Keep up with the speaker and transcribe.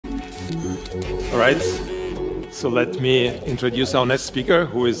All right, so let me introduce our next speaker,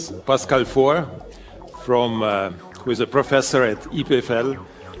 who is Pascal Fua, who is a professor at EPFL.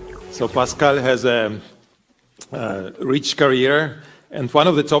 So Pascal has a rich career, and one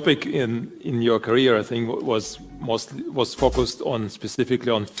of the topics in your career, I think, was focused on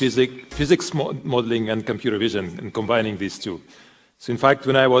specifically on physics modeling and computer vision, and combining these two. So in fact,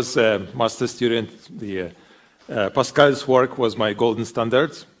 when I was a master student, Pascal's work was my golden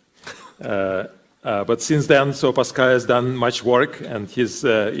standard. But since then, so Pascal has done much work, and his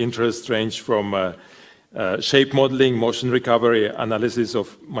interests range from shape modeling, motion recovery, analysis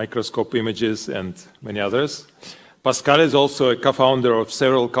of microscope images, and many others. Pascal is also a co-founder of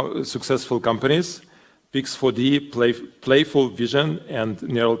several successful companies, Pix4D, Playful Vision, and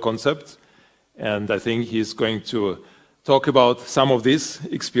Neural Concept. And I think he's going to talk about some of this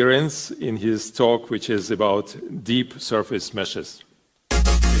experience in his talk, which is about deep surface meshes.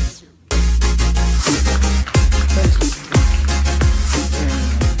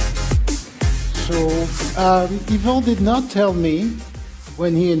 So Yvon did not tell me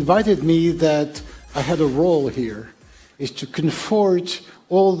when he invited me that I had a role here, is to comfort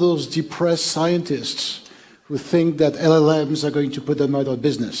all those depressed scientists who think that LLMs are going to put them out of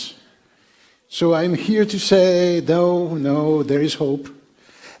business. So I'm here to say, no, there is hope.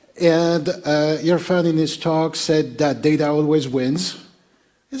 And Irfan in his talk said that data always wins.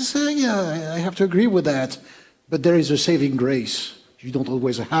 Yeah, I have to agree with that. But there is a saving grace. You don't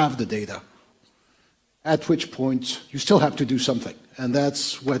always have the data. At which point, you still have to do something. And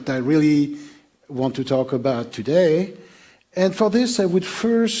that's what I really want to talk about today. And for this, I would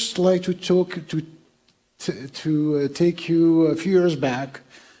first like to take you a few years back,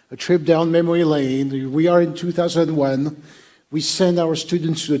 a trip down memory lane. We are in 2001. We send our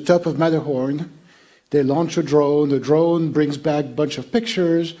students to the top of Matterhorn. They launch a drone. The drone brings back a bunch of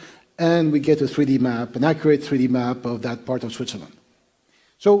pictures, and we get a 3D map, an accurate 3D map of that part of Switzerland.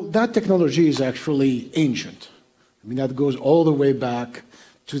 So that technology is actually ancient. I mean, that goes all the way back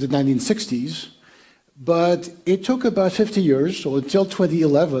to the 1960s. But it took about 50 years, so until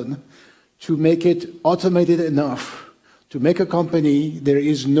 2011, to make it automated enough to make a company. There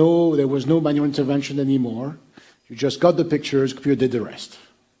was no manual intervention anymore. You just got the pictures, computer did the rest.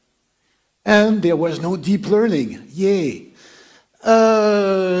 And there was no deep learning. Yay.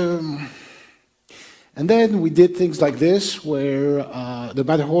 And then we did things like this, where the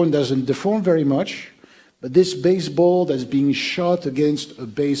Matterhorn doesn't deform very much, but this baseball that's being shot against a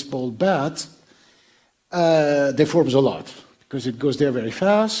baseball bat deforms a lot, because it goes there very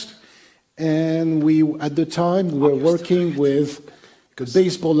fast. And at the time, we were working with the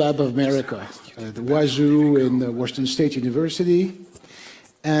Baseball Lab of America, the Wazoo in Washington State University.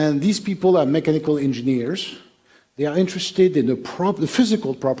 And these people are mechanical engineers. They are interested in the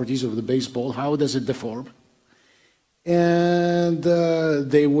physical properties of the baseball. How does it deform? And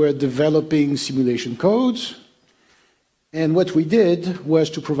they were developing simulation codes. And what we did was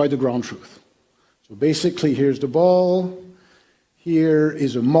to provide the ground truth. So basically, here's the ball. Here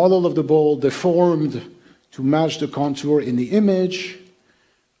is a model of the ball deformed to match the contour in the image,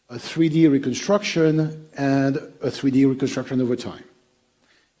 a 3D reconstruction, and a 3D reconstruction over time.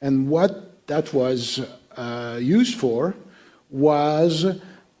 And what that was used for was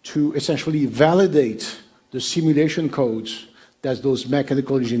to essentially validate the simulation codes that those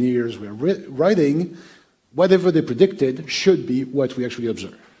mechanical engineers were writing. Whatever they predicted should be what we actually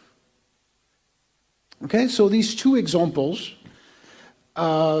observe. Okay, so these two examples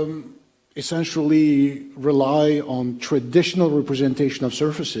essentially rely on traditional representation of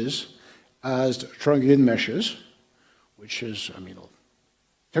surfaces as triangulated meshes, which is,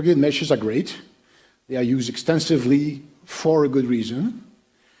 triangulated meshes are great. They are used extensively for a good reason,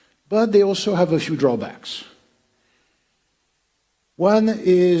 but they also have a few drawbacks. One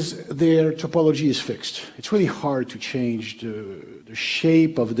is their topology is fixed. It's really hard to change the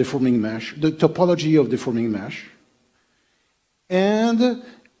shape of a deforming mesh, the topology of deforming mesh, and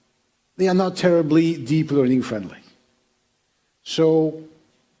they are not terribly deep learning friendly. So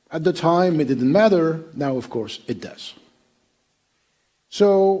at the time, it didn't matter. Now, of course, it does.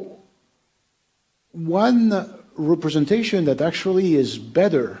 So one representation that actually is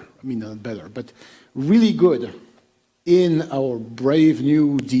better, not better, but really good in our brave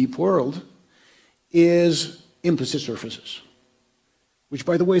new deep world is implicit surfaces, which,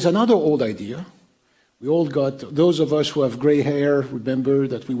 by the way, is another old idea. We all got, those of us who have gray hair, remember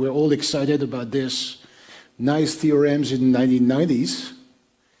that we were all excited about this nice theorems in the 1990s.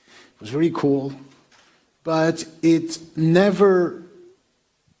 It was very cool, but it never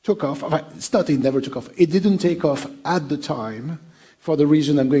took off. It's not it never took off. It didn't take off at the time for the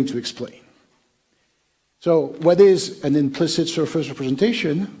reason I'm going to explain. So what is an implicit surface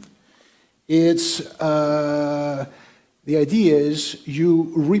representation? It's, the idea is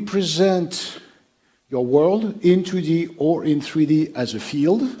you represent your world in 2D or in 3D as a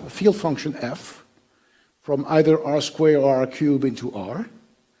field function f, from either r squared or r cubed into r.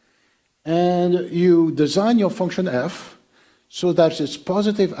 And you design your function f so that it's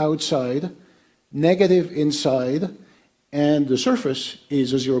positive outside, negative inside, and the surface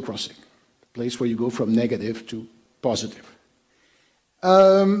is a zero crossing, the place where you go from negative to positive.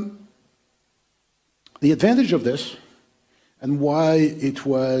 The advantage of this, and why it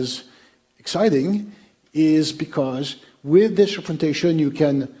was exciting, is because with this representation you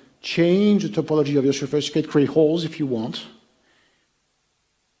can change the topology of your surface, you can create holes if you want,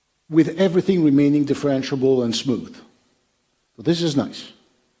 with everything remaining differentiable and smooth. So this is nice.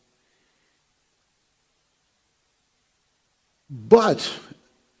 But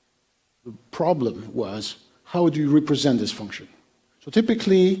the problem was, how do you represent this function? So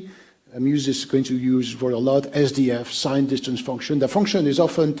typically, I'm going to use for a lot SDF, sign distance function. The function is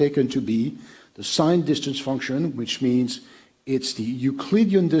often taken to be the sign distance function, which means it's the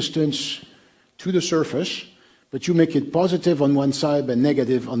Euclidean distance to the surface, but you make it positive on one side but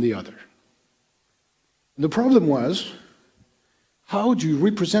negative on the other. And the problem was, how do you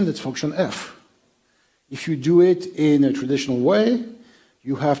represent this function f? If you do it in a traditional way,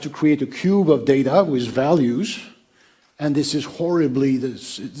 you have to create a cube of data with values, and this is horribly,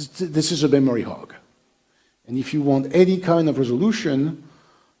 this is a memory hog. And if you want any kind of resolution,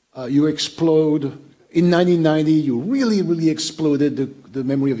 you explode. In 1990, you really, really exploded the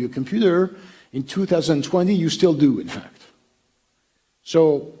memory of your computer. In 2020, you still do, in fact.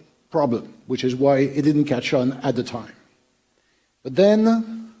 So, problem, which is why it didn't catch on at the time. But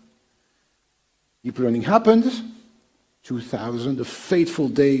then, deep learning happened, 2000, the fateful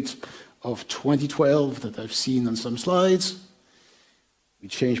date of 2012 that I've seen on some slides. We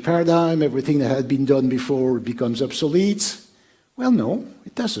changed paradigm, everything that had been done before becomes obsolete. Well, no,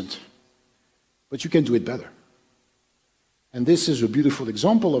 it doesn't. But you can do it better. And this is a beautiful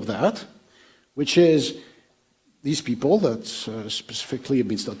example of that, which is these people, that specifically,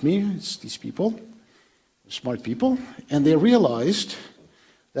 it's not me, it's these people, smart people, and they realized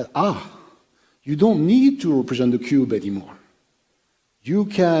that, you don't need to represent the cube anymore. You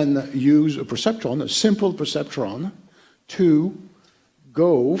can use a perceptron, a simple perceptron, to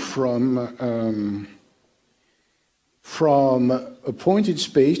go from a point in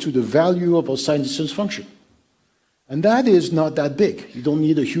space to the value of a sign distance function. And that is not that big. You don't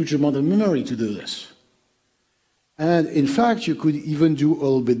need a huge amount of memory to do this. And in fact, you could even do a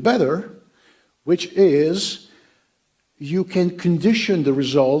little bit better, which is you can condition the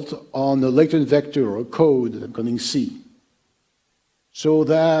result on a latent vector or code encoding C. So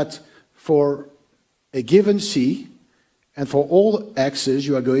that for a given C, and for all x's,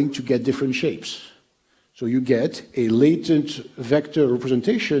 you are going to get different shapes. So you get a latent vector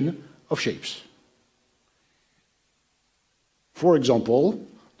representation of shapes. For example,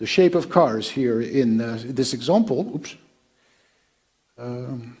 the shape of cars here in this example,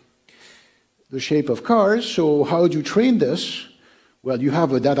 the shape of cars, so how do you train this? Well, you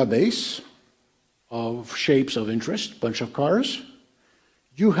have a database of shapes of interest, bunch of cars.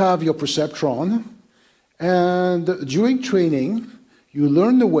 You have your perceptron, and during training, you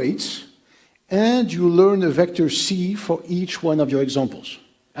learn the weights, and you learn a vector C for each one of your examples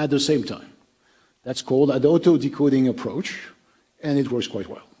at the same time. That's called an auto-decoding approach, and it works quite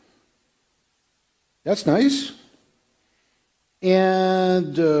well. That's nice,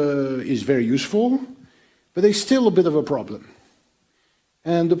 and is very useful, but there's still a bit of a problem.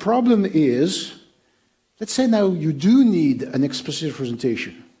 And the problem is, let's say now you do need an explicit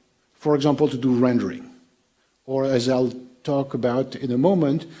representation, for example, to do rendering, or as I'll talk about in a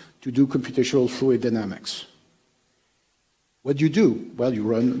moment, to do computational fluid dynamics. What do you do? Well, you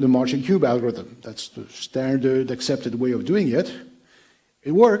run the Marching Cube algorithm. That's the standard accepted way of doing it.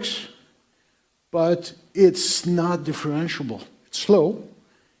 It works, but it's not differentiable. It's slow,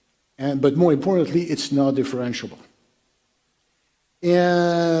 but more importantly, it's not differentiable.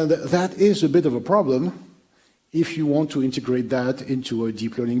 And that is a bit of a problem if you want to integrate that into a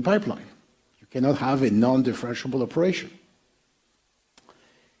deep learning pipeline. You cannot have a non-differentiable operation.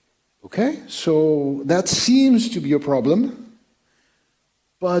 Okay, so that seems to be a problem,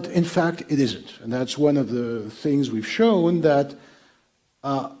 but in fact it isn't. And that's one of the things we've shown, that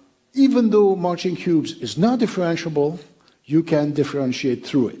even though marching cubes is not differentiable, you can differentiate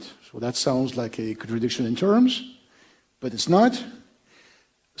through it. So that sounds like a contradiction in terms, but it's not.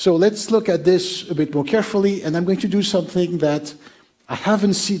 So let's look at this a bit more carefully, and I'm going to do something that I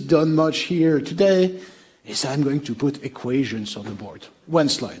haven't seen done much here today, is I'm going to put equations on the board. One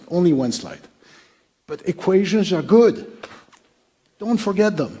slide, only one slide. But equations are good. Don't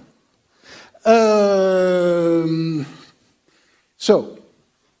forget them. So,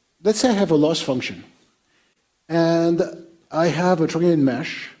 let's say I have a loss function. And I have a triangular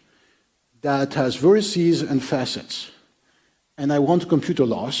mesh that has vertices and facets. And I want to compute a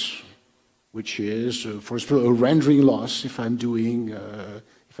loss, which is, for example, a rendering loss if I'm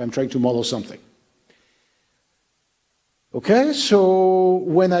trying to model something. Okay, so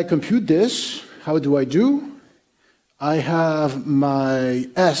when I compute this, how do? I have my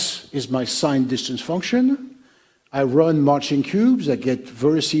S is my signed distance function. I run marching cubes, I get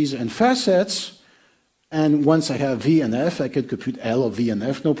vertices and facets, and once I have V and F, I can compute L of V and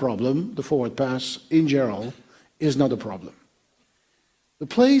F, no problem. The forward pass, in general, is not a problem. The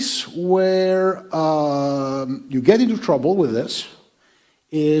place where you get into trouble with this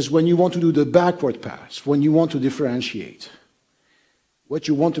is when you want to do the backward pass, when you want to differentiate. What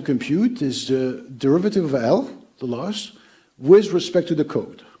you want to compute is the derivative of L, the loss, with respect to the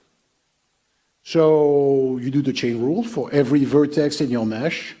code. So you do the chain rule for every vertex in your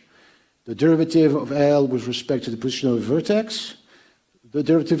mesh. The derivative of L with respect to the position of a vertex, the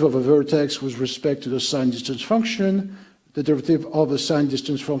derivative of a vertex with respect to the signed distance function, the derivative of a signed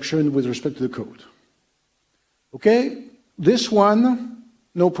distance function with respect to the code. Okay, this one,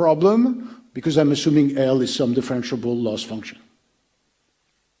 no problem, because I'm assuming L is some differentiable loss function.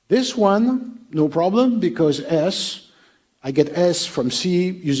 This one, no problem, because S, I get S from C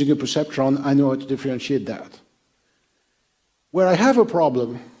using a perceptron, I know how to differentiate that. Where I have a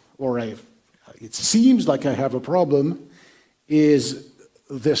problem, or it seems like I have a problem, is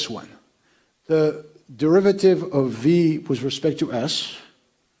this one. The derivative of V with respect to S,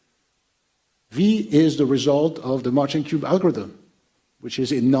 V is the result of the marching cube algorithm, which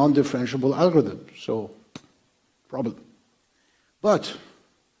is a non-differentiable algorithm, so problem. But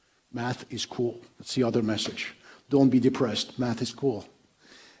math is cool. That's the other message. Don't be depressed. Math is cool.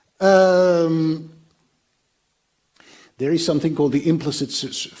 There is something called the implicit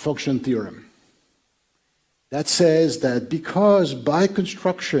function theorem. That says that because by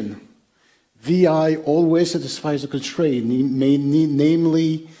construction, Vi always satisfies the constraint,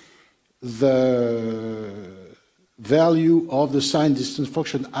 namely the value of the signed distance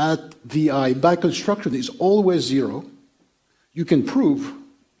function at Vi by construction is always 0, you can prove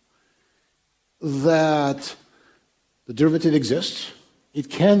that the derivative exists, it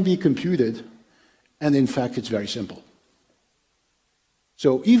can be computed, and in fact it's very simple.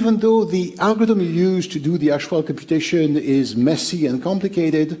 So even though the algorithm you use to do the actual computation is messy and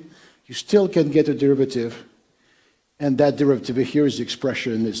complicated, you still can get a derivative, and that derivative here is the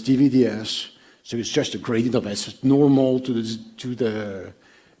expression, it's dVds, so it's just a gradient of S. It's normal to the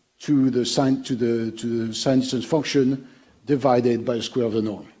signed distance function divided by the square of the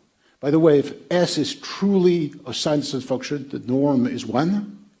norm. By the way, if S is truly a signed distance function, the norm is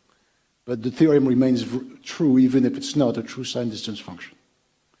 1, but the theorem remains true even if it's not a true signed distance function.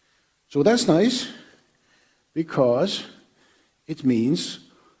 So that's nice, because it means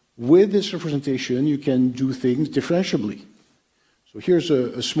with this representation you can do things differentiably. So here's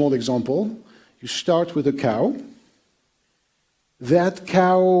a small example. You start with a cow. That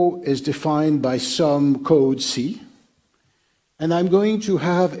cow is defined by some code C. And I'm going to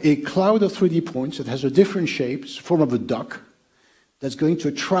have a cloud of 3D points that has a different shape, it's the form of a duck, that's going to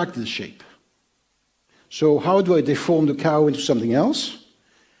attract the shape. So how do I deform the cow into something else?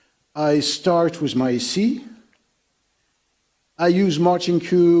 I start with my C. I use marching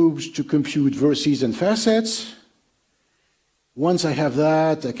cubes to compute vertices and facets. Once I have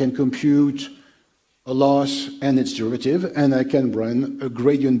that, I can compute a loss and its derivative, and I can run a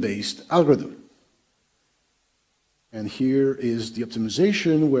gradient-based algorithm. And here is the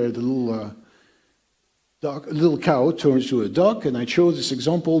optimization where the little cow turns to a duck, and I chose this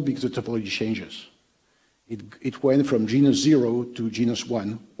example because the topology changes. It went from genus 0 to genus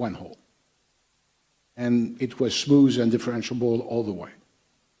 1, one hole. And it was smooth and differentiable all the way.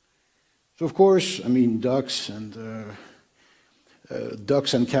 So of course, I mean, ducks and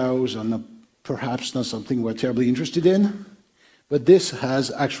cows are perhaps not something we're terribly interested in, but this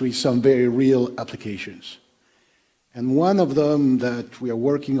has actually some very real applications. And one of them that we are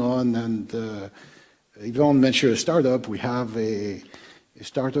working on, and Yvonne mentioned a startup, we have a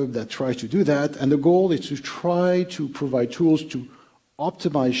startup that tries to do that, and the goal is to try to provide tools to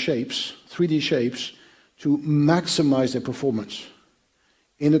optimize shapes, 3D shapes, to maximize their performance.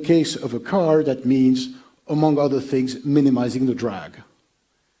 In the case of a car, that means, among other things, minimizing the drag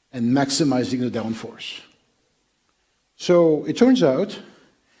and maximizing the downforce. So it turns out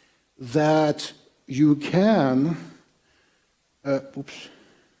that you can,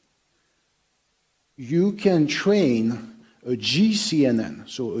 you can train a GCNN,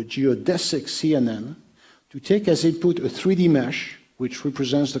 so a geodesic CNN, to take as input a 3D mesh, which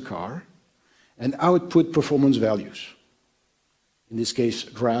represents the car, and output performance values. In this case,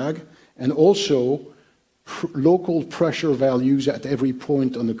 drag, and also local pressure values at every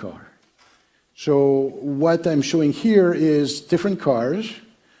point on the car. So what I'm showing here is different cars,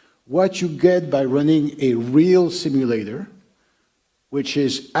 what you get by running a real simulator, which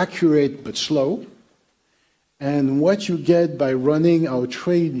is accurate but slow, and what you get by running our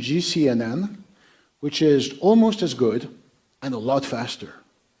trained GCNN, which is almost as good and a lot faster,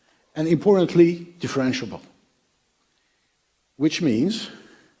 and importantly, differentiable. Which means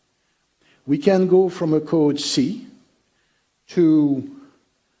we can go from a code C to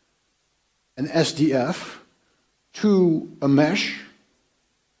an SDF to a mesh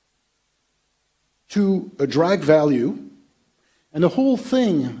to a drag value, and the whole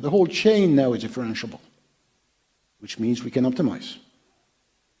thing, the whole chain now is differentiable, which means we can optimize.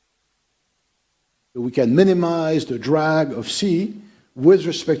 So we can minimize the drag of C with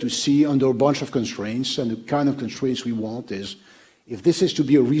respect to C under a bunch of constraints, and the kind of constraints we want is, if this is to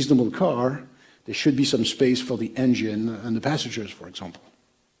be a reasonable car, there should be some space for the engine and the passengers, for example.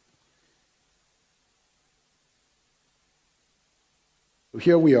 So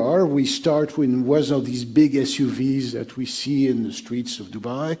here we are. We start with one of these big SUVs that we see in the streets of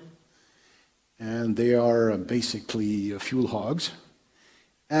Dubai, and they are basically fuel hogs.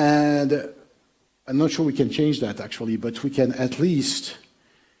 And I'm not sure we can change that, actually, but we can at least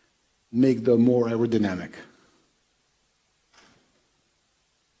make them more aerodynamic.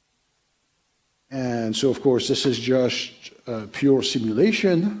 And so, of course, this is just pure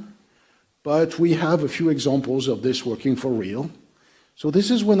simulation, but we have a few examples of this working for real. So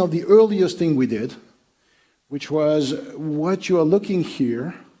this is one of the earliest things we did, which was what you are looking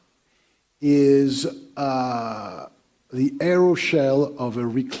here is the aero shell of a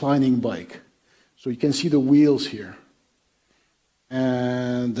reclining bike. So you can see the wheels here.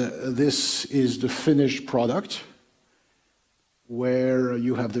 And this is the finished product, where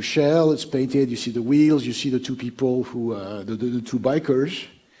you have the shell, it's painted, you see the wheels, you see the two people, the two bikers.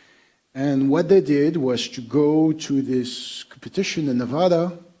 And what they did was to go to this competition in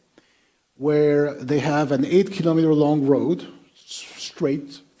Nevada, where they have an 8-kilometer long road,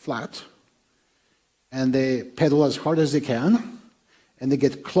 straight, flat, and they pedal as hard as they can, and they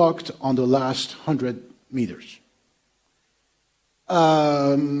get clocked on the last 100 meters.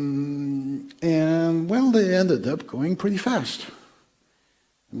 And, well, they ended up going pretty fast.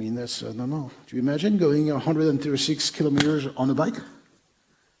 I mean, that's, I don't know. Do you imagine going 136 kilometers on a bike?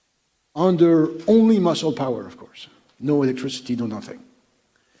 Under only muscle power, of course. No electricity, no nothing.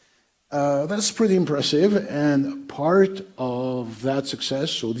 That's pretty impressive, and part of that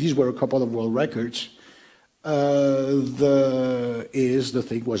success, so these were a couple of world records, the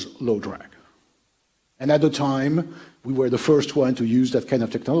thing was low drag. And at the time, we were the first one to use that kind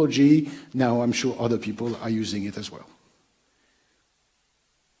of technology. Now I'm sure other people are using it as well.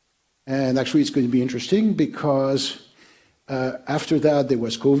 And actually, it's going to be interesting because after that, there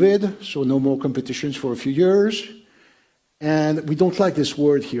was COVID, so no more competitions for a few years. And we don't like this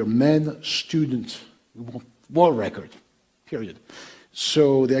word here, men student. We want world record, period.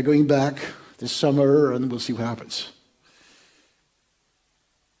 So they're going back this summer, and we'll see what happens.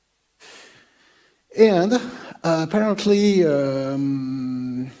 And apparently,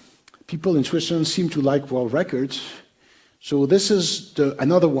 people in Switzerland seem to like world records. So this is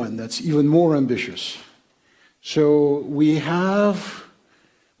another one that's even more ambitious. So we had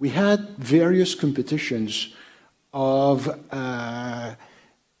various competitions of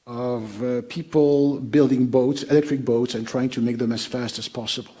people building boats, electric boats, and trying to make them as fast as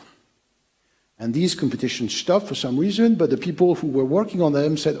possible. And these competitions stopped for some reason, but the people who were working on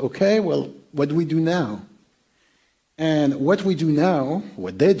them said, okay, well, what do we do now? And what we do now,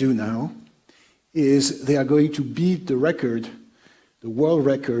 what they do now, is they are going to beat the record, the world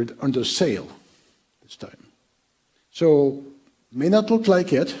record, under sail this time. So, it may not look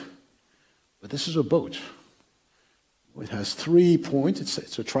like it, but this is a boat. It has 3 points,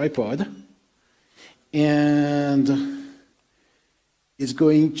 it's a tripod, and it's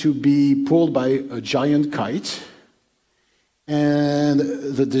going to be pulled by a giant kite, and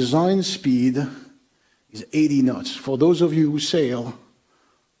the design speed is 80 knots. For those of you who sail,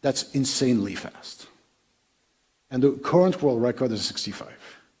 that's insanely fast. And the current world record is 65.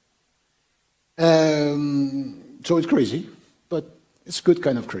 So it's crazy, but it's good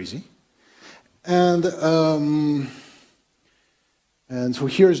kind of crazy. And And so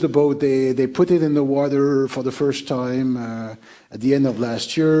here's the boat. They put it in the water for the first time at the end of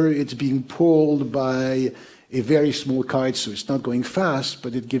last year. It's being pulled by a very small kite, so it's not going fast,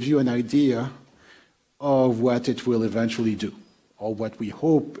 but it gives you an idea of what it will eventually do, or what we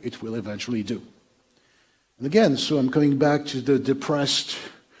hope it will eventually do. And again, so I'm coming back to the depressed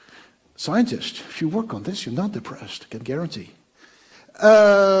scientist. If you work on this, you're not depressed, I can guarantee.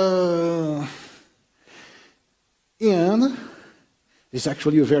 And it's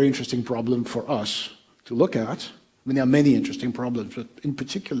actually a very interesting problem for us to look at. I mean, there are many interesting problems, but in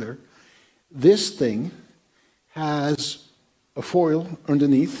particular, this thing has a foil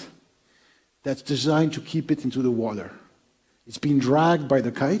underneath that's designed to keep it into the water. It's being dragged by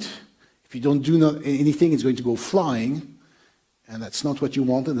the kite. If you don't do anything, it's going to go flying, and that's not what you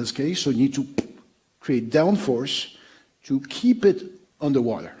want in this case, so you need to create downforce to keep it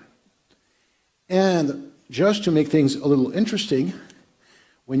underwater. And just to make things a little interesting,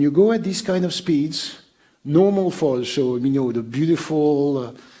 when you go at these kind of speeds, normal foils, so you know the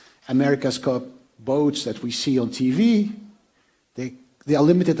beautiful America's Cup boats that we see on TV, they are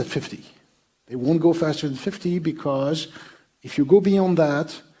limited at 50. They won't go faster than 50 because if you go beyond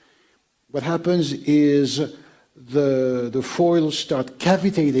that, what happens is the foils start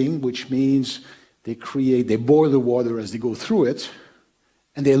cavitating, which means they boil the water as they go through it,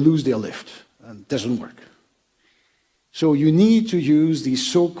 and they lose their lift, and it doesn't work. So you need to use these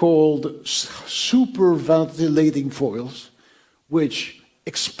so-called super ventilating foils, which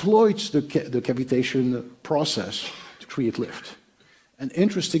exploits the cavitation process to create lift. And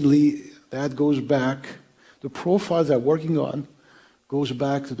interestingly, that goes back, the profiles they're working on goes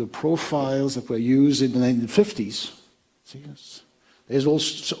back to the profiles that were used in the 1950s. See, there's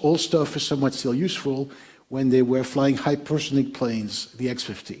all stuff is somewhat still useful when they were flying hypersonic planes, the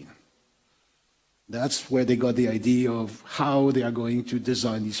X-15. That's where they got the idea of how they are going to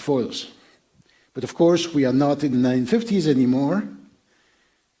design these foils. But of course, we are not in the 1950s anymore.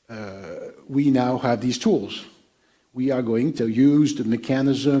 We now have these tools. We are going to use the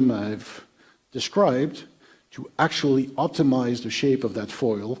mechanism I've described to actually optimize the shape of that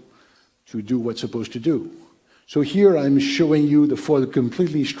foil to do what's supposed to do. So here I'm showing you the foil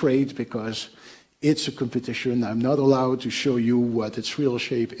completely straight because it's a competition. I'm not allowed to show you what its real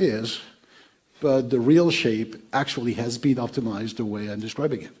shape is. But the real shape actually has been optimized the way I'm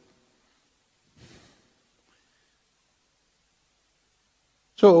describing it.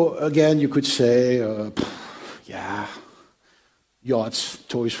 So again, you could say, yeah, yachts,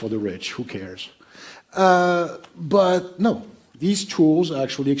 toys for the rich, who cares? But no, these tools are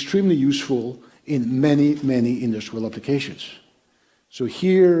actually extremely useful in many, many industrial applications. So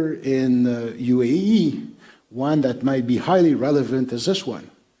here in UAE, one that might be highly relevant is this one,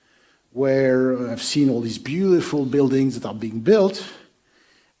 where I've seen all these beautiful buildings that are being built,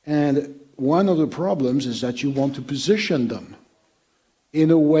 and one of the problems is that you want to position them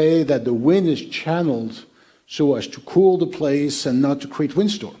in a way that the wind is channeled so as to cool the place and not to create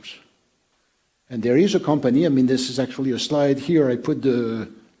windstorms. And there is a company, I mean, this is actually a slide here, I put the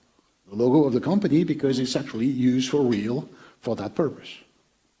logo of the company because it's actually used for real for that purpose.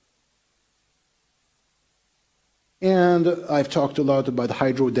 And I've talked a lot about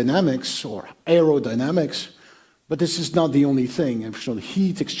hydrodynamics or aerodynamics, but this is not the only thing. Actually,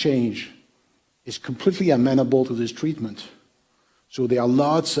 heat exchange is completely amenable to this treatment. So there are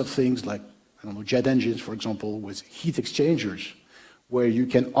lots of things like, I don't know, jet engines, for example, with heat exchangers, where you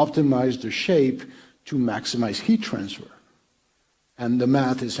can optimize the shape to maximize heat transfer. And the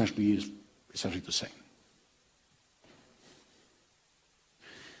math essentially is essentially the same.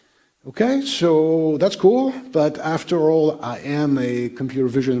 Okay, so that's cool, but after all, I am a computer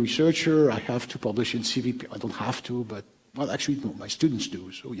vision researcher. I have to publish in CVP. I don't have to, but, well, actually, no, my students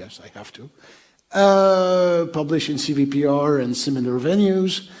do, so yes, I have to. Publish in CVPR and similar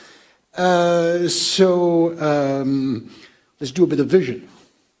venues. Let's do a bit of vision.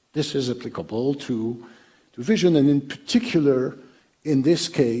 This is applicable to vision, and in particular, in this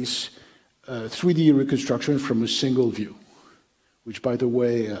case, 3D reconstruction from a single view. Which, by the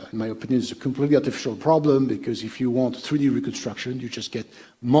way, in my opinion, is a completely artificial problem, because if you want 3D reconstruction, you just get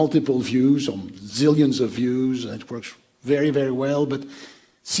multiple views on zillions of views, and it works very, very well. But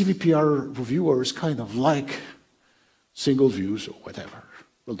CVPR reviewer is kind of like single views or whatever.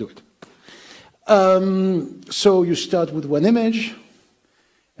 We'll do it. So you start with one image,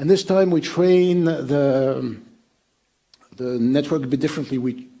 and this time we train the network a bit differently.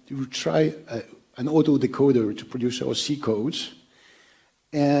 We try an autodecoder to produce our C codes.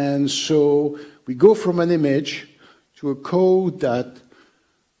 And so we go from an image to a code that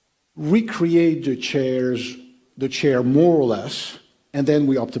recreates the chair more or less and then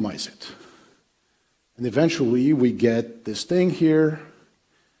we optimize it. And eventually we get this thing here,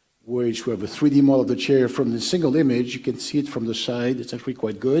 which we have a 3D model of the chair from the single image. You can see it from the side. It's actually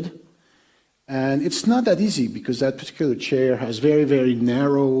quite good. And it's not that easy because that particular chair has very, very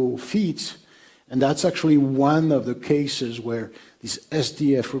narrow feet. And that's actually one of the cases where these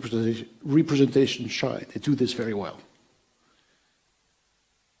SDF representations shine. They do this very well.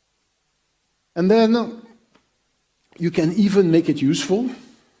 And then you can even make it useful,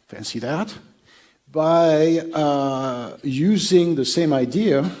 fancy that, by using the same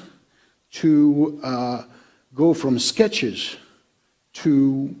idea to go from sketches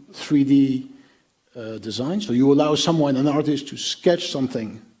to 3D design. So you allow someone, an artist, to sketch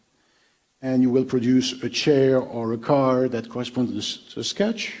something, and you will produce a chair or a car that corresponds to the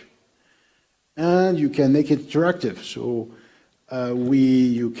sketch. And you can make it interactive. So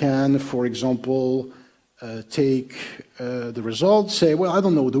you can, for example, take the result, say, well, I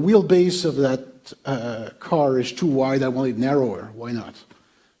don't know, the wheelbase of that car is too wide, I want it narrower, why not?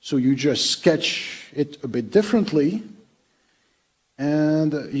 So you just sketch it a bit differently,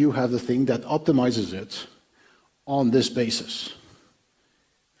 and you have the thing that optimizes it on this basis.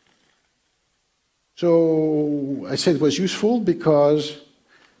 So I said it was useful because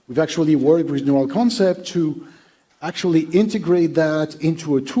we've actually worked with Neural Concept to actually integrate that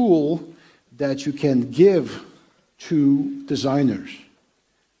into a tool that you can give to designers.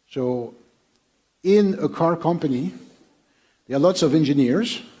 So in a car company, there are lots of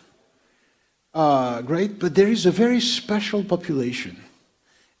engineers, great, but there is a very special population.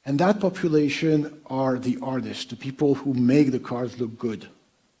 And that population are the artists, the people who make the cars look good.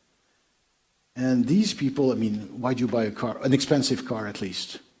 And these people, I mean, why do you buy a car? An expensive car, at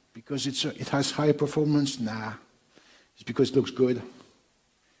least. Because it has high performance? Nah. It's because it looks good.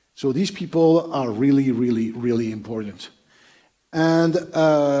 So these people are really, really, really important. And,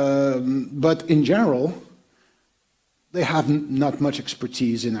 but in general, they have not much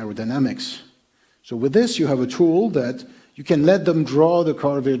expertise in aerodynamics. So with this, you have a tool that you can let them draw the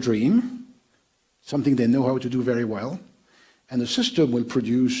car of their dream, something they know how to do very well, and the system will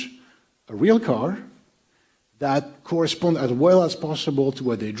produce a real car that corresponds as well as possible to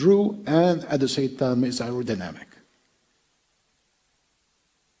what they drew and at the same time is aerodynamic.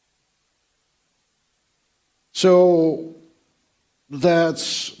 So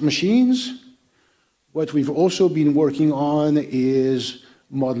that's machines. What we've also been working on is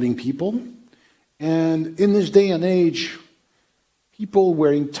modeling people. And in this day and age, people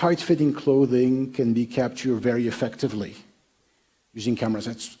wearing tight-fitting clothing can be captured very effectively using cameras.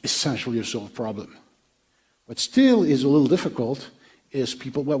 That's essentially a solved problem. What still is a little difficult is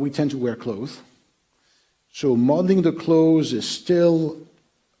people, well, we tend to wear clothes. So modeling the clothes is still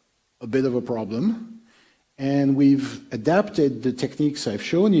a bit of a problem. And we've adapted the techniques I've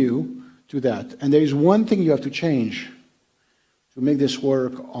shown you to that. And there is one thing you have to change to make this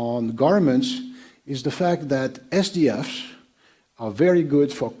work on garments is the fact that SDFs are very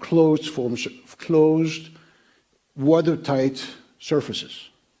good for closed watertight surfaces.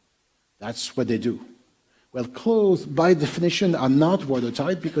 That's what they do. Well, clothes, by definition, are not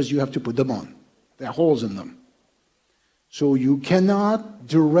watertight because you have to put them on. There are holes in them. So you cannot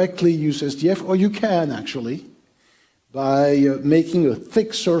directly use SDF, or you can actually, by making a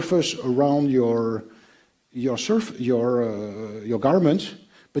thick surface around your garment,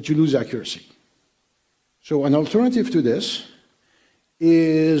 but you lose accuracy. So an alternative to this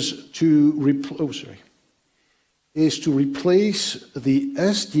is to replace the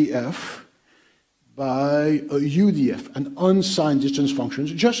SDF by a UDF, an unsigned distance function,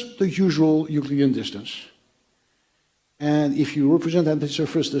 just the usual Euclidean distance. And if you represent that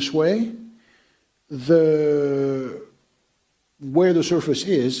surface this way, where the surface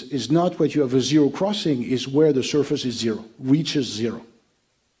is not what you have a zero crossing, is where the surface is zero, reaches zero.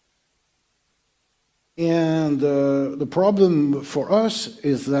 And the problem for us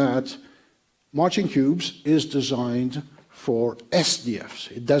is that marching cubes is designed for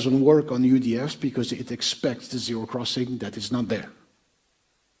SDFs. It doesn't work on UDFs because it expects the zero crossing that is not there.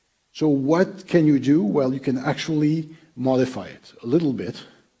 So what can you do? Well, you can actually modify it a little bit.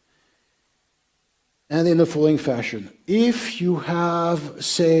 And in the following fashion, if you have,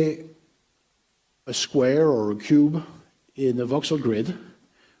 say, a square or a cube in a voxel grid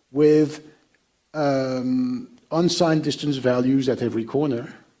with unsigned distance values at every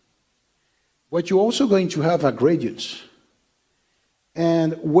corner, what you're also going to have are gradients.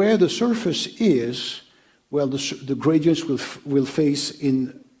 And where the surface is, well, the gradients will face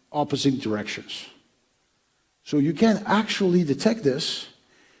in opposite directions. So you can actually detect this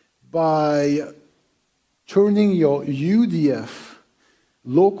by turning your UDF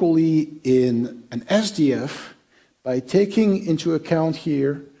locally in an SDF by taking into account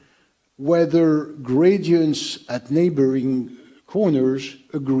here whether gradients at neighboring corners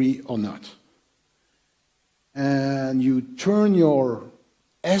agree or not. And you turn your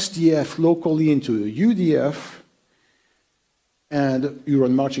SDF locally into a UDF, and you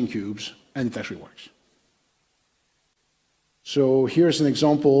run marching cubes, and it actually works. So here's an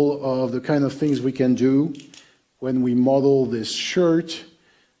example of the kind of things we can do when we model this shirt.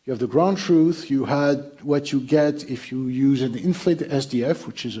 You have the ground truth, you had what you get if you use an inflated SDF,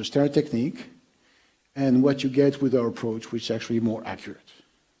 which is a standard technique, and what you get with our approach, which is actually more accurate.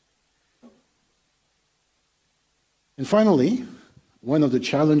 And finally, one of the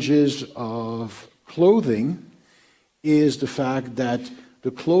challenges of clothing is the fact that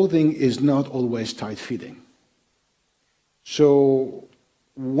the clothing is not always tight-fitting. So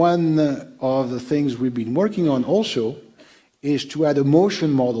one of the things we've been working on also is to add a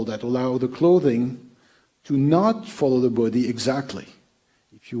motion model that allows the clothing to not follow the body exactly,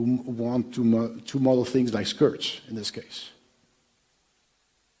 if you want to model things like skirts in this case.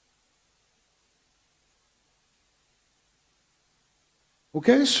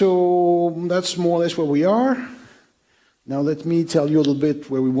 Okay, so that's more or less where we are. Now let me tell you a little bit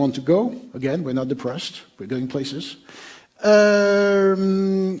where we want to go. Again, we're not depressed, we're going places.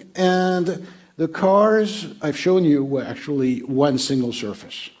 And the cars I've shown you were actually one single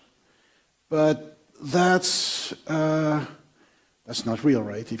surface. But that's not real,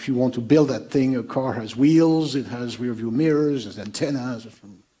 right? If you want to build that thing, a car has wheels, it has rear view mirrors, it has antennas,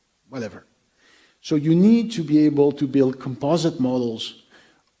 whatever. So you need to be able to build composite models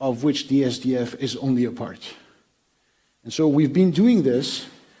of which the SDF is only a part. And so we've been doing this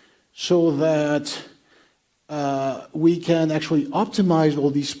so that we can actually optimize all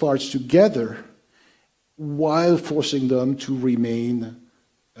these parts together while forcing them to remain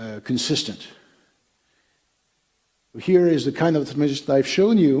consistent. Here is the kind of information that I've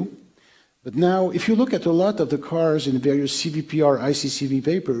shown you. But now, if you look at a lot of the cars in various CVPR, ICCV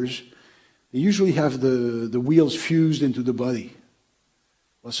papers, they usually have the wheels fused into the body.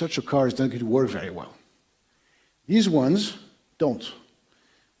 Well, such a car is not going to work very well. These ones don't.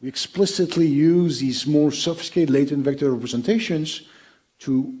 We explicitly use these more sophisticated latent vector representations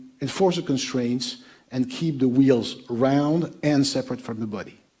to enforce the constraints and keep the wheels round and separate from the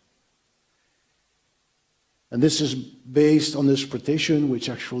body. And this is based on this interpretation, which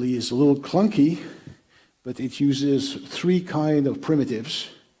actually is a little clunky, but it uses three kinds of primitives.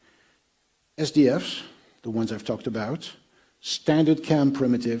 SDFs, the ones I've talked about, standard CAM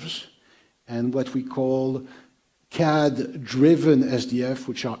primitives, and what we call CAD-driven SDF,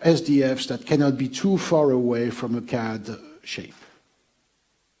 which are SDFs that cannot be too far away from a CAD shape.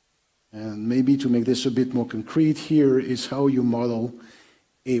 And maybe to make this a bit more concrete, here is how you model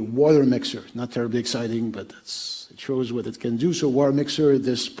a water mixer. Not terribly exciting, but it shows what it can do. So water mixer is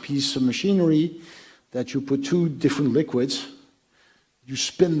this piece of machinery that you put two different liquids, you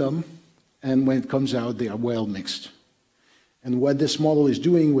spin them, and when it comes out, they are well mixed. And what this model is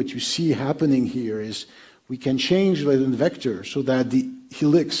doing, what you see happening here is we can change the latent vector so that the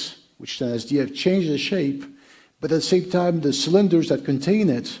helix, which is an SDF, changes shape, but at the same time, the cylinders that contain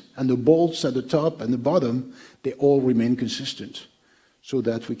it and the bolts at the top and the bottom, they all remain consistent so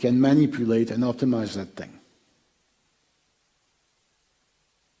that we can manipulate and optimize that thing.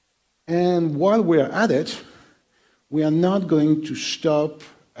 And while we're at it, we are not going to stop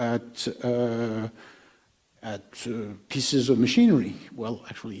at pieces of machinery. Well,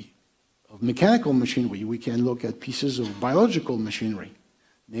 actually, of mechanical machinery. We can look at pieces of biological machinery,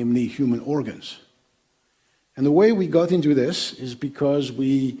 namely human organs. And the way we got into this is because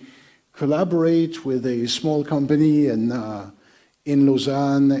we collaborate with a small company in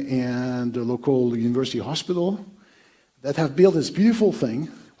Lausanne and the local university hospital that have built this beautiful thing,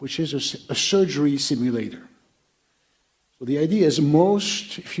 which is a surgery simulator. So the idea is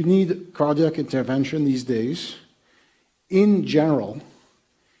if you need cardiac intervention these days, in general,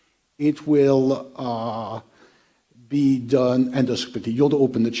 it will be done endoscopically. You don't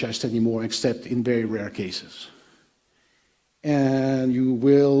open the chest anymore, except in very rare cases. And you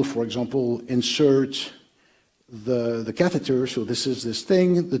will, for example, insert the catheter. So this is this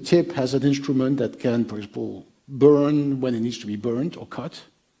thing. The tip has an instrument that can, for example, burn when it needs to be burned or cut.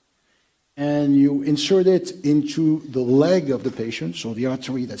 And you insert it into the leg of the patient, so the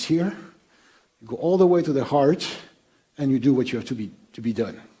artery that's here. You go all the way to the heart, and you do what you have to be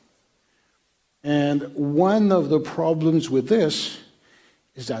done. And one of the problems with this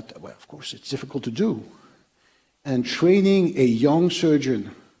is that, well, of course, it's difficult to do. And training a young surgeon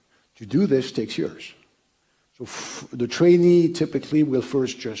to do this takes years. So the trainee typically will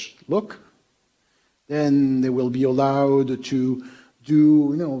first just look, then they will be allowed to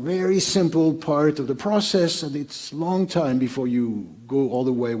do very simple part of the process, and it's a long time before you go all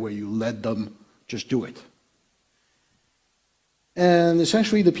the way where you let them just do it. And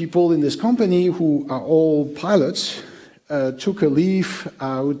essentially the people in this company, who are all pilots, took a leaf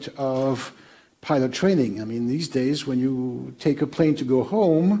out of pilot training. I mean, these days when you take a plane to go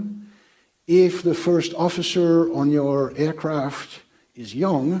home, if the first officer on your aircraft is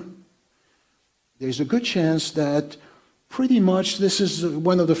young, there's a good chance that pretty much this is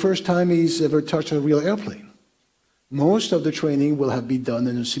one of the first time he's ever touched a real airplane. Most of the training will have been done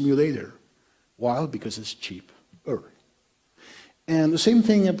in a simulator. Why? Because it's cheaper. And the same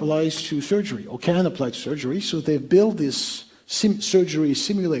thing applies to surgery, or can apply to surgery. So they've built this surgery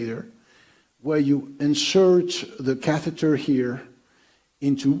simulator where you insert the catheter here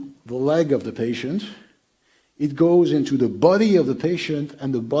into the leg of the patient. It goes into the body of the patient,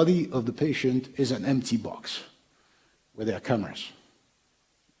 and the body of the patient is an empty box where there are cameras.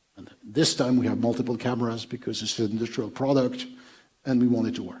 And this time we have multiple cameras because it's an industrial product and we want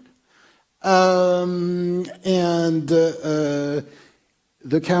it to work.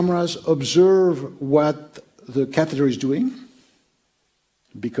 The cameras observe what the catheter is doing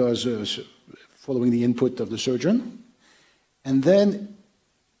because following the input of the surgeon, and then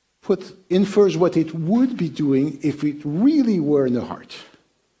infers what it would be doing if it really were in the heart,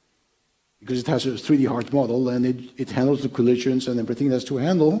 because it has a 3D heart model and it handles the collisions and everything it has to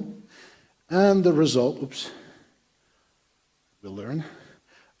handle. And the result, we'll learn.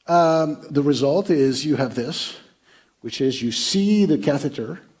 The result is you have this, which is you see the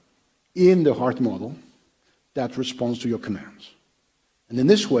catheter in the heart model that responds to your commands. And in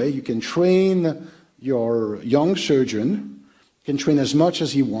this way, you can train your young surgeon, can train as much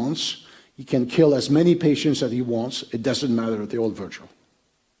as he wants, he can kill as many patients as he wants, it doesn't matter, they're all virtual.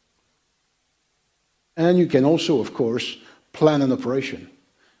 And you can also, of course, plan an operation.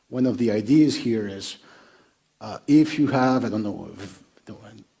 One of the ideas here is if you have, I don't know,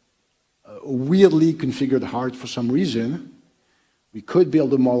 a weirdly configured heart for some reason, we could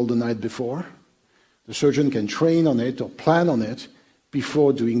build a model the night before. The surgeon can train on it or plan on it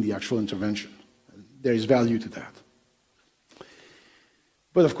before doing the actual intervention. There is value to that.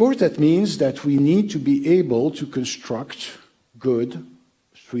 But of course, that means that we need to be able to construct good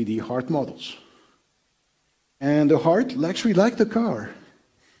 3D heart models. And the heart, actually like the car,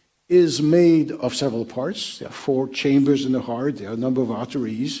 is made of several parts. There are 4 chambers in the heart, there are a number of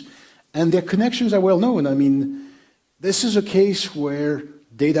arteries, and their connections are well known. I mean, this is a case where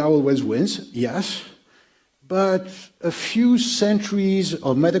data always wins, yes, but a few centuries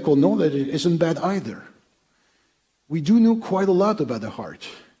of medical knowledge isn't bad either. We do know quite a lot about the heart.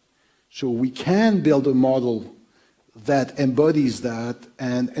 So we can build a model that embodies that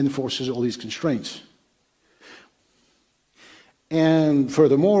and enforces all these constraints. And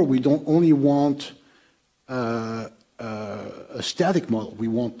furthermore, we don't only want a static model. We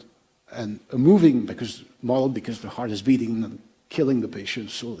want a moving model because the heart is beating and killing the patient,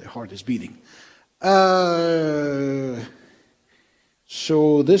 so the heart is beating.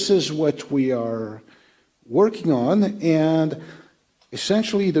 So this is what we are working on, and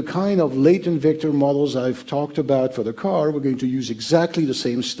essentially the kind of latent vector models I've talked about for the car, we're going to use exactly the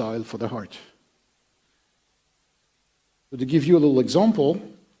same style for the heart. So to give you a little example,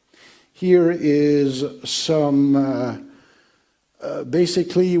 here is some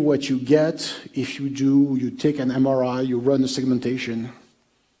basically what you get if you take an MRI, you run a segmentation.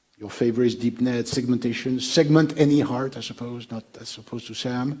 Your favorite is deep net segmentation. Segment any heart, I suppose, not as opposed to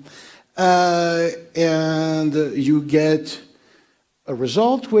SAM. And you get a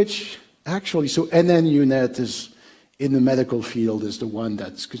result which actually, so NN-UNet is in the medical field is the one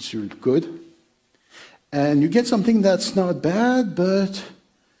that's considered good. And you get something that's not bad, but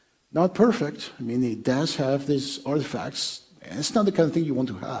not perfect. I mean, it does have these artifacts, and it's not the kind of thing you want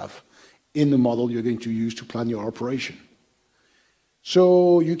to have in the model you're going to use to plan your operation.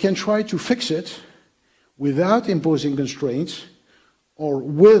 So you can try to fix it without imposing constraints or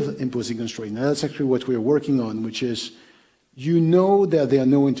with imposing constraints. Now, that's actually what we're working on, which is you know that there are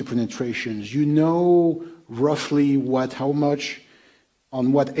no interpenetrations. You know roughly how much,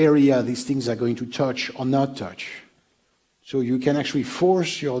 on what area these things are going to touch or not touch. So you can actually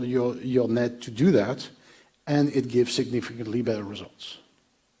force your net to do that, and it gives significantly better results.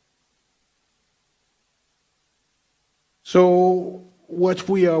 So what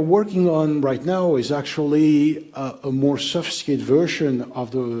we are working on right now is actually a more sophisticated version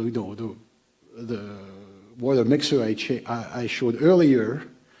of the water mixer I showed earlier,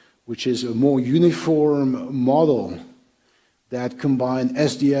 which is a more uniform model that combines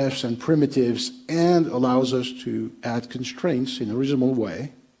SDFs and primitives and allows us to add constraints in a reasonable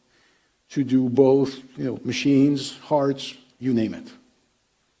way to do both, machines, hearts, you name it.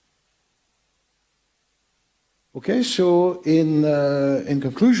 Okay, so in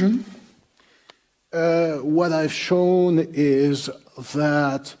conclusion, what I've shown is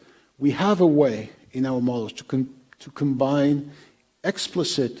that we have a way in our models to combine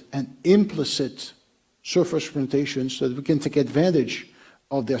explicit and implicit surface representations so that we can take advantage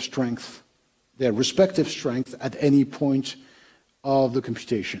of their strength, their respective strength at any point of the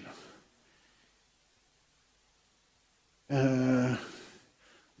computation. That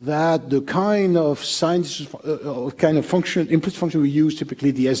the kind of function, implicit function we use, typically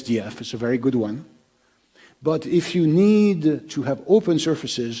the SDF, is a very good one. But if you need to have open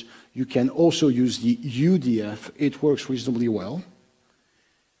surfaces, you can also use the UDF. It works reasonably well.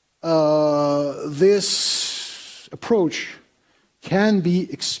 This approach can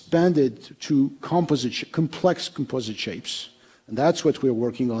be expanded to complex composite shapes. And that's what we're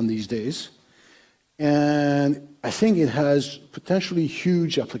working on these days. And I think it has potentially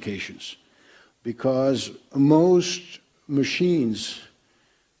huge applications because most machines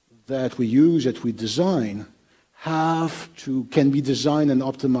that we use, that we design, can be designed and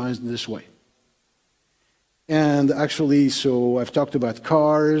optimized in this way. And actually, so I've talked about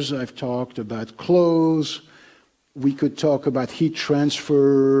cars, I've talked about clothes, we could talk about heat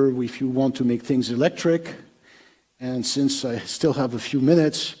transfer if you want to make things electric. And since I still have a few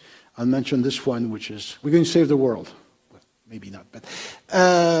minutes, I'll mention this one, which is, we're going to save the world. Well, maybe not, but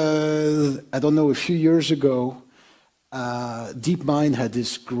I don't know, a few years ago, DeepMind had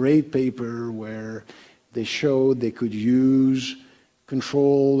this great paper where they showed they could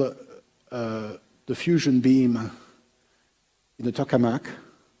control the fusion beam in the tokamak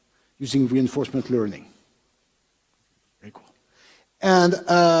using reinforcement learning. Very cool. And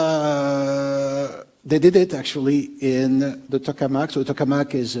they did it actually in the tokamak. So the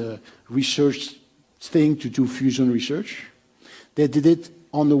tokamak is a research thing to do fusion research. They did it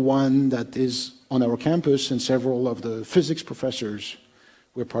on the one that is on our campus, and several of the physics professors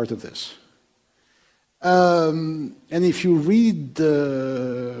were part of this. And if you read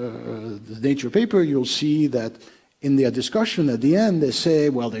the Nature paper, you'll see that in their discussion at the end, they say,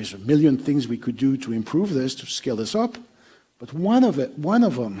 well, there's a million things we could do to improve this, to scale this up. But one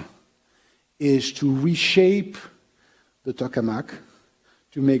of them is to reshape the tokamak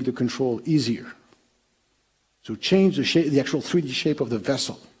to make the control easier. So change the shape, the actual 3D shape of the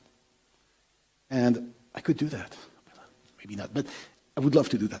vessel. And I could do that. Maybe not, but I would love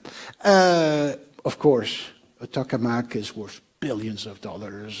to do that. Of course, a tokamak is worth billions of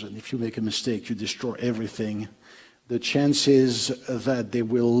dollars, and if you make a mistake, you destroy everything. The chances that they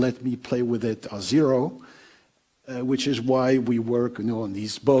will let me play with it are zero. Which is why we work on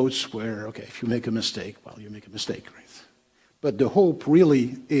these boats where, okay, if you make a mistake, well, you make a mistake, right? But the hope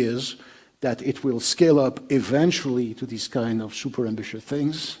really is that it will scale up eventually to these kind of super ambitious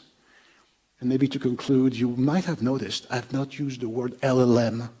things. And maybe to conclude, you might have noticed I've not used the word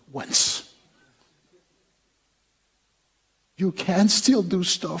LLM once. You can still do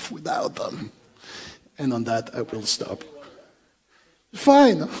stuff without them. And on that, I will stop.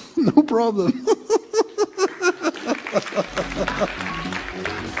 Fine, no problem.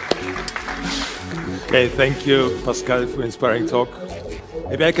 Okay, thank you, Pascal, for inspiring talk.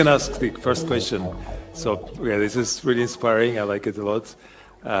 Maybe I can ask the first question. So, yeah, this is really inspiring. I like it a lot.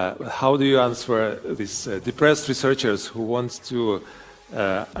 How do you answer these depressed researchers who want to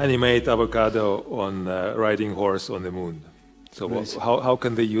animate avocado on riding horse on the moon? So, right. How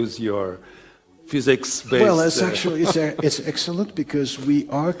can they use your physics-based? Well, it's actually it's excellent because we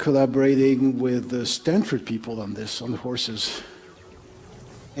are collaborating with the Stanford people on this, on the horses.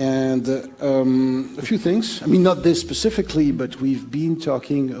 And a few things. I mean, not this specifically, but we've been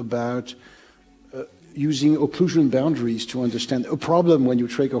talking about using occlusion boundaries to understand a problem when you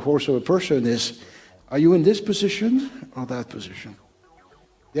take a horse or a person is, are you in this position or that position?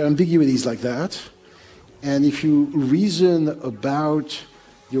 There are ambiguities like that. And if you reason about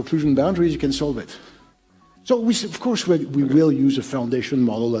the occlusion boundaries, you can solve it. So of course, we will use a foundation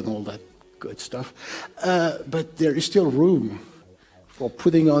model and all that good stuff. But there is still room for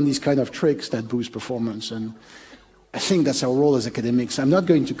putting on these kind of tricks that boost performance. And I think that's our role as academics. I'm not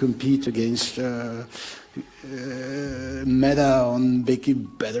going to compete against Meta on making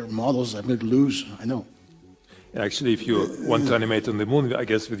better models. I'm going to lose, I know. Actually, if you want to animate on the moon, I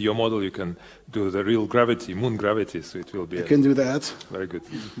guess with your model you can do the real gravity, moon gravity, so it will be... I can do that. Very good.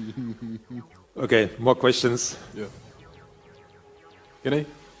 Okay, more questions? Yeah. Can I?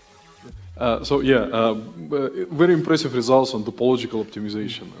 Very impressive results on topological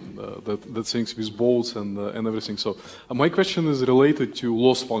optimization and that things with bolts and everything. So my question is related to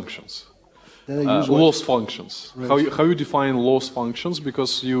loss functions. Loss functions. Right. How you define loss functions?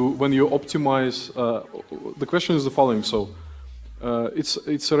 Because when you optimize, the question is the following. So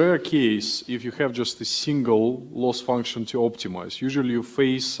it's a rare case if you have just a single loss function to optimize. Usually you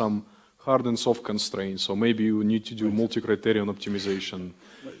face some hard and soft constraints. So maybe you need to do multi-criterion optimization.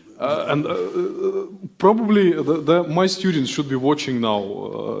 Probably my students should be watching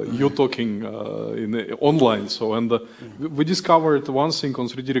now. You're talking online. So we discovered one thing on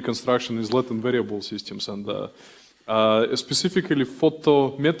 3D reconstruction is latent variable systems, and specifically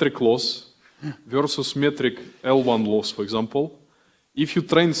photometric loss versus metric L1 loss, for example. If you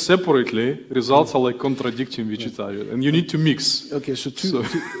train separately, results are like contradicting each other, and you need to mix. Okay, so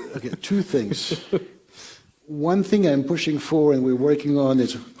two things. One thing I'm pushing for and we're working on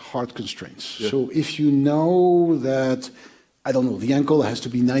is hard constraints. Yeah. So if you know that, I don't know, the ankle has to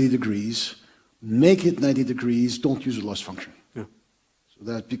be 90 degrees, make it 90 degrees, don't use a loss function. Yeah. So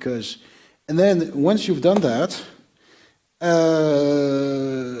that because, and then once you've done that,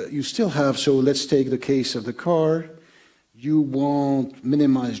 you still have, so let's take the case of the car. You want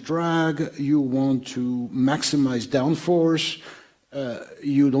minimize drag, you want to maximize downforce,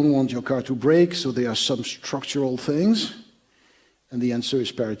 you don't want your car to break, so there are some structural things, and the answer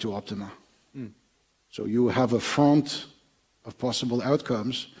is Pareto optima. So you have a front of possible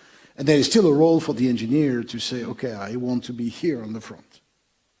outcomes, and there is still a role for the engineer to say, okay, I want to be here on the front.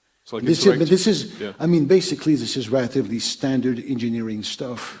 So like this is yeah. I mean, basically, this is relatively standard engineering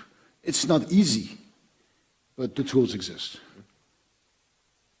stuff. It's not easy, but the tools exist.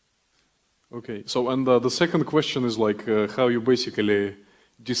 Okay, so and the second question is like how you basically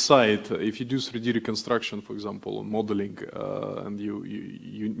decide if you do 3D reconstruction, for example, on modeling, and you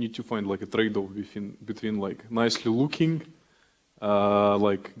need to find like a trade-off between like nicely looking,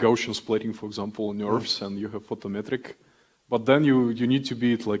 like Gaussian splitting, for example, on nerves, and you have photometric, but then you need to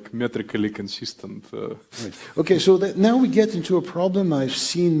be like metrically consistent. Right. Okay, so now we get into a problem I've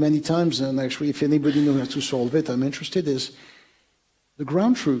seen many times, and actually, if anybody knows how to solve it, I'm interested. Is the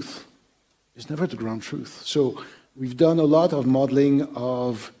ground truth. It's never the ground truth. So we've done a lot of modeling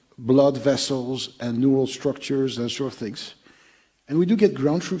of blood vessels and neural structures and sort of things. And we do get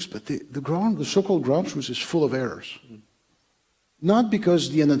ground truths, but the so-called ground truth is full of errors. Not because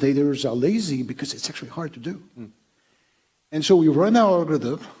the annotators are lazy, because it's actually hard to do. And so we run our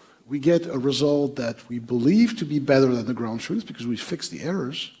algorithm, we get a result that we believe to be better than the ground truth because we fix the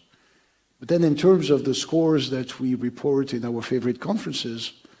errors. But then in terms of the scores that we report in our favorite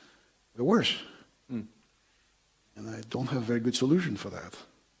conferences, they're worse. And I don't have a very good solution for that.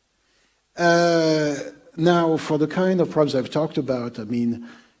 Now, for the kind of problems I've talked about, I mean,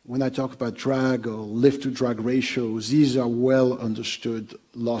 when I talk about drag or lift-to-drag ratios, these are well understood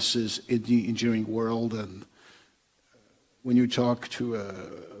losses in the engineering world. And when you talk to a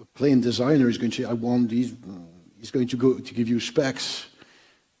plane designer, he's going to say, I want these, he's going to go to give you specs,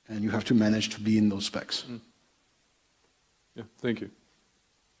 and you have to manage to be in those specs. Yeah, thank you.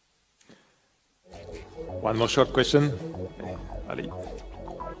 One more short question. Ali.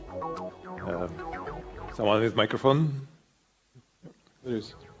 Someone with microphone? There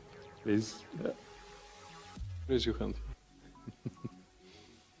is. Please. Yeah. Raise your hand.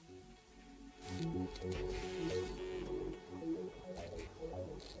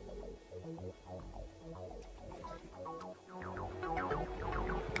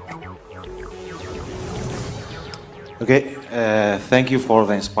 Okay, thank you for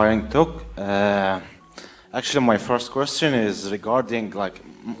the inspiring talk. Actually, my first question is regarding, like,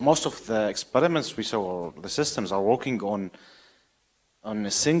 most of the experiments we saw, or the systems are working on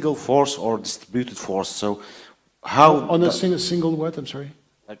a single force or distributed force. So how... On a single what, I'm sorry?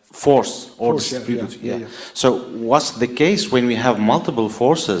 Like force or distributed, yeah. So what's the case when we have multiple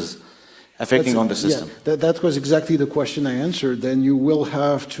forces affecting on the system? Yeah, that was exactly the question I answered. Then you will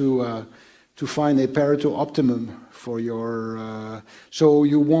have to find a Pareto optimum for your, so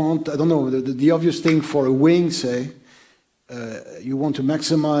you want, I don't know, the obvious thing for a wing, say, you want to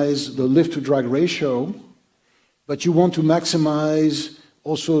maximize the lift-to-drag ratio, but you want to maximize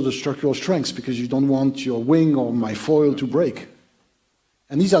also the structural strengths because you don't want your wing or my foil to break.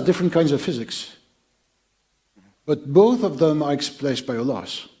 And these are different kinds of physics. But both of them are expressed by a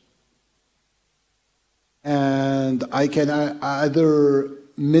loss. And I can either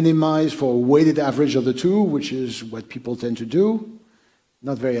minimize for a weighted average of the two, which is what people tend to do,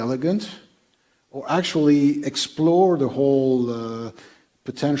 not very elegant, or actually explore the whole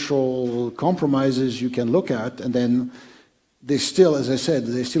potential compromises you can look at, and then there's still, as I said,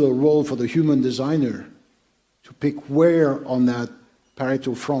 there's still a role for the human designer to pick where on that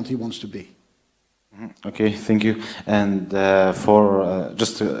parietal front he wants to be. Okay, thank you. And for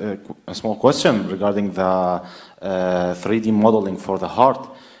just a small question regarding the 3D modeling for the heart,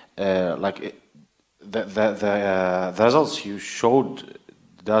 like the results you showed,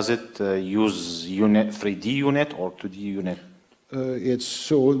 does it use 3D unit or 2D unit? It's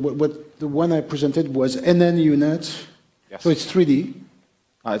so what the one I presented was NN unit, yes. So it's 3D.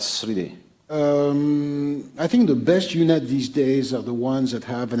 It's 3D. I think the best unit these days are the ones that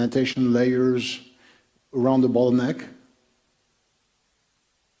have annotation layers around the bottleneck.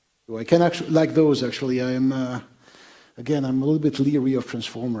 So I can actually like those. Actually, I am again. I'm a little bit leery of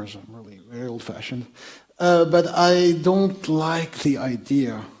transformers. I'm really very old-fashioned, but I don't like the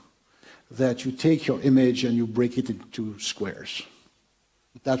idea that you take your image and you break it into squares.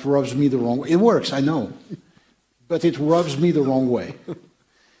 That rubs me the wrong way. It works, I know, but it rubs me the wrong way.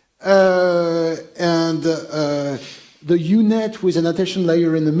 The unit with an annotation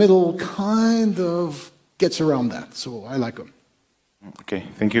layer in the middle kind of gets around that, so I like them. Okay,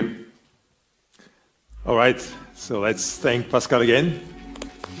 thank you. All right, so let's thank Pascal again.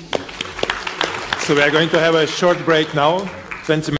 So we are going to have a short break now, 20 minutes.